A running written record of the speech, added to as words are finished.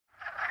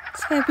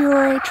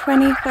February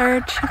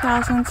 23rd,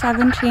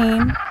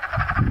 2017,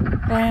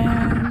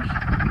 and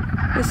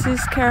this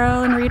is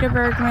Carol and Rita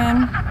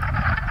Bergman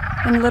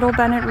in Little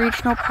Bennett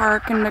Regional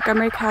Park in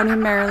Montgomery County,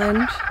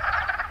 Maryland,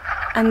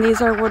 and these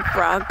are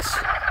woodfrogs.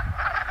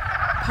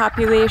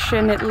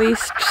 Population at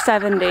least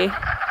 70.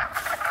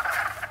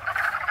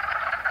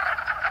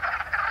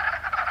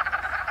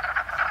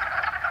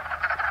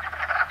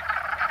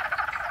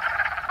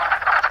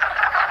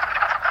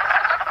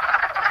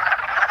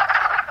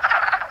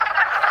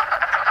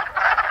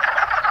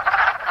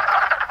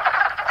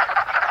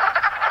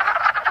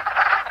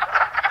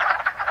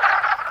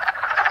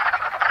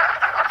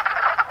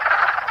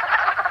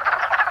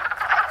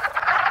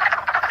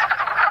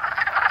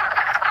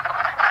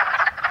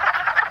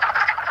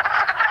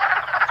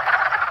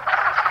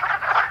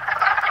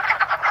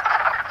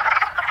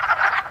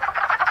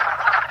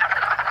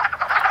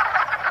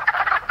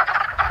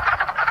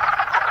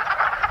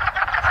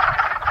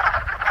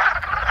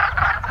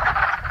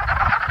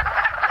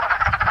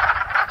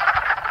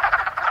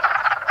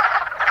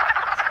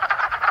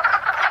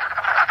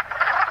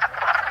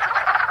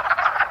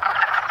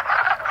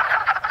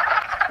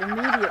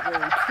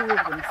 Immediately, two of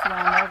them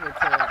swam over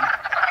to him.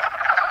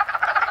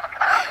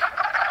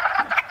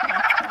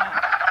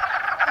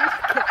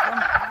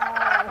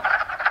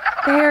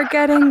 They are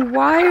getting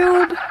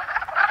wild.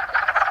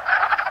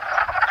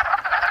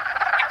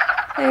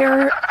 They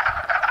are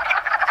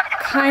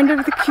kind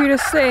of the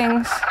cutest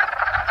things.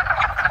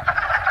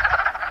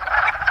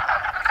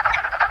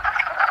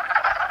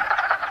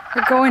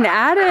 They're going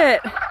at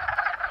it.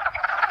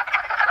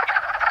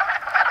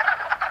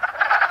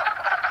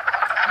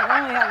 We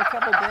only have a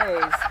couple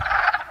days.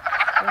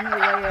 Then they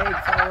lay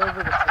eggs all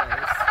over the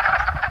place.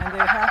 And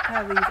they have to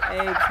have these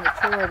eggs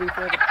mature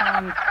before the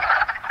pond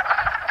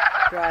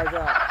dries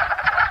up.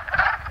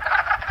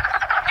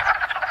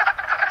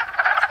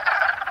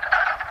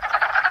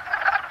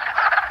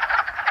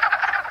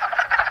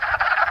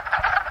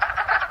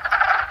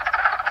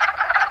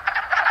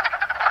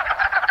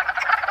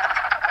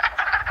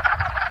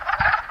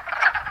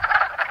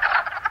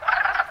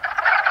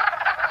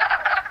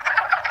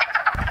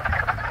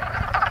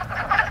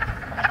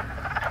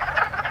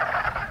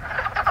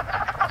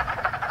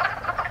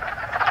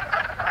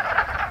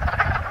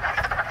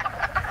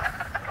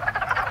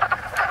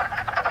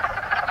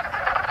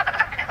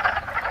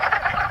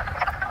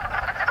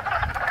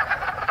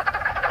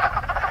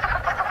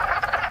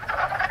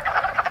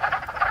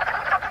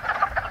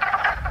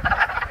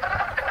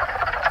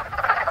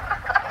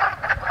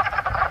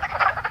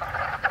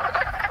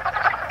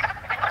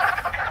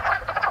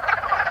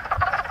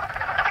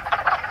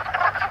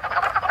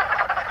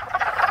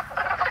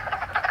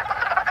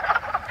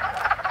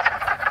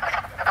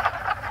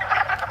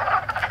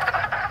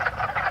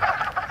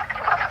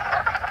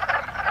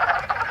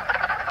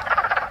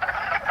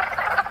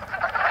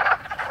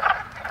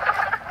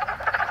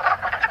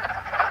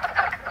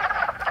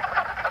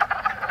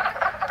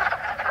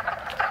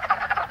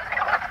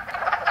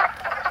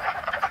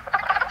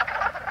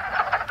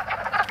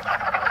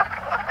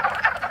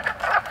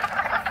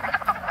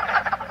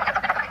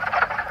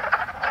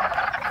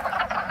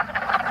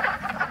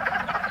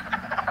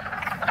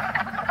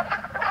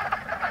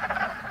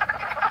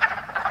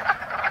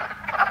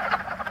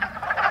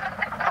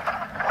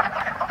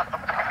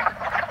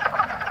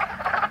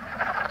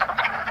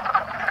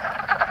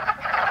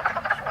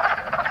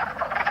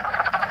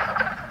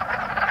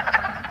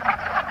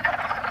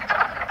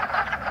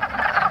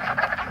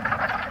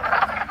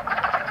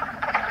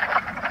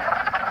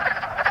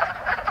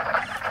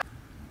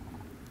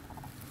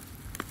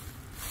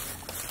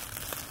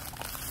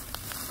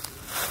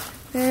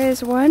 There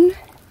is one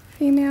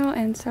female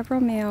and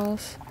several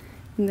males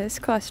in this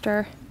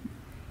cluster.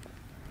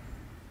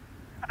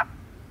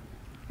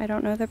 I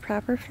don't know the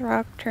proper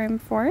frog term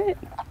for it.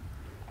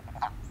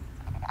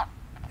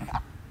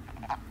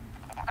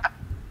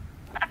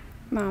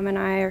 Mom and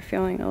I are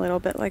feeling a little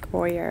bit like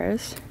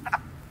voyeurs.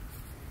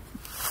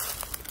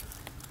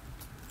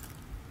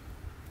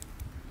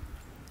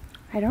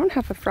 I don't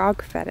have a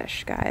frog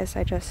fetish, guys.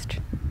 I just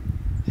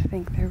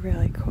think they're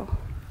really cool.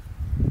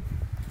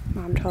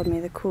 Mom told me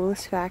the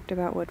coolest fact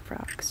about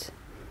woodfrogs.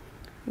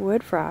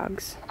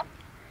 Woodfrogs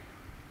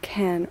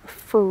can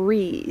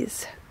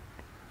freeze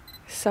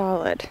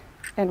solid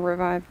and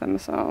revive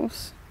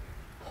themselves.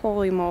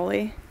 Holy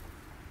moly.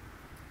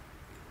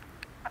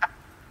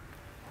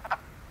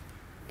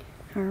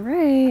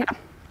 Alright,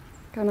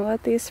 gonna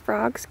let these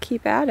frogs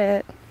keep at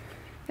it.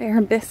 They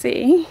are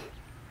busy.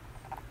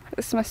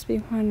 This must be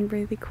one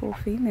really cool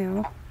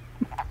female.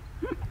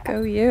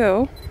 Go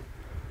you.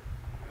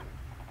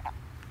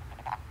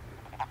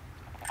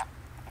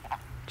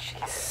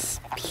 Jeez,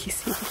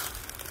 easy.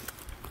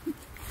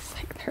 It's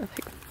like they're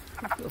like...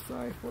 I feel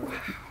sorry for her.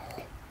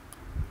 Wow.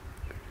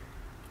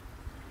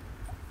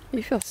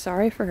 You feel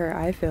sorry for her.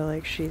 I feel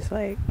like she's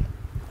like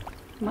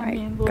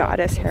my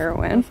goddess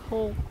heroine. This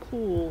whole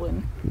pool,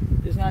 and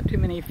there's not too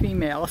many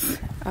females.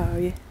 Oh,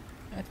 yeah.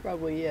 That's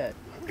probably it.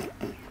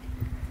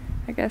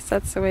 I guess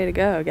that's the way to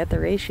go. Get the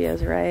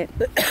ratios right.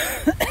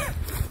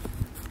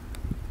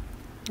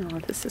 Oh,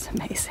 this is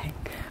amazing.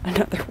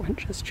 Another one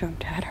just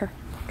jumped at her.